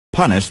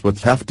punished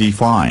with hefty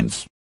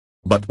fines.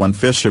 But when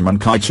fisherman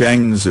Cai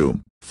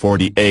Chengzhu,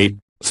 48,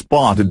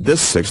 spotted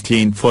this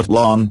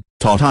 16-foot-long,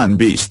 two-tonne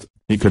beast,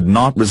 he could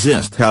not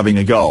resist having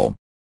a go.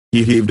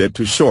 He heaved it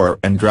to shore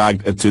and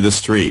dragged it to the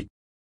street.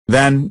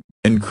 Then,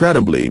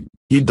 incredibly,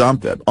 he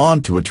dumped it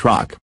onto a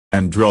truck,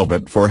 and drove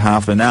it for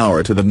half an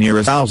hour to the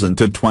nearest 1,000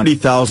 to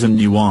 20,000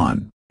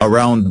 yuan,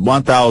 around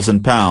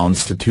 1,000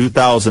 pounds to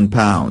 2,000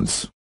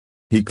 pounds.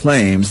 He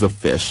claims the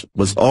fish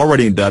was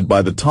already dead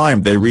by the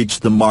time they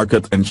reached the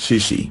market in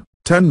Shishi,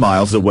 10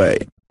 miles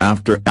away,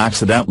 after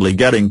accidentally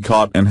getting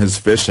caught in his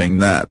fishing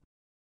net.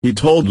 He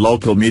told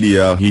local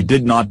media he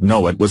did not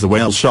know it was a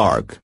whale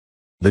shark.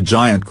 "The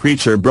giant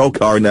creature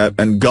broke our net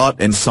and got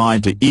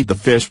inside to eat the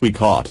fish we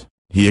caught,"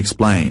 he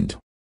explained.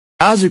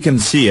 As you can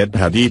see, it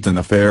had eaten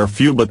a fair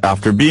few, but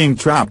after being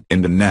trapped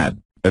in the net,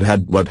 it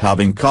had what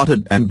having caught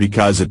it, and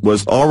because it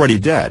was already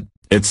dead,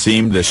 it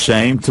seemed a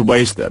shame to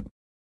waste it.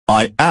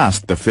 I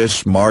asked the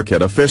fish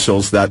market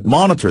officials that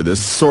monitor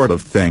this sort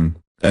of thing,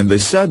 and they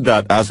said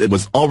that as it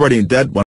was already dead when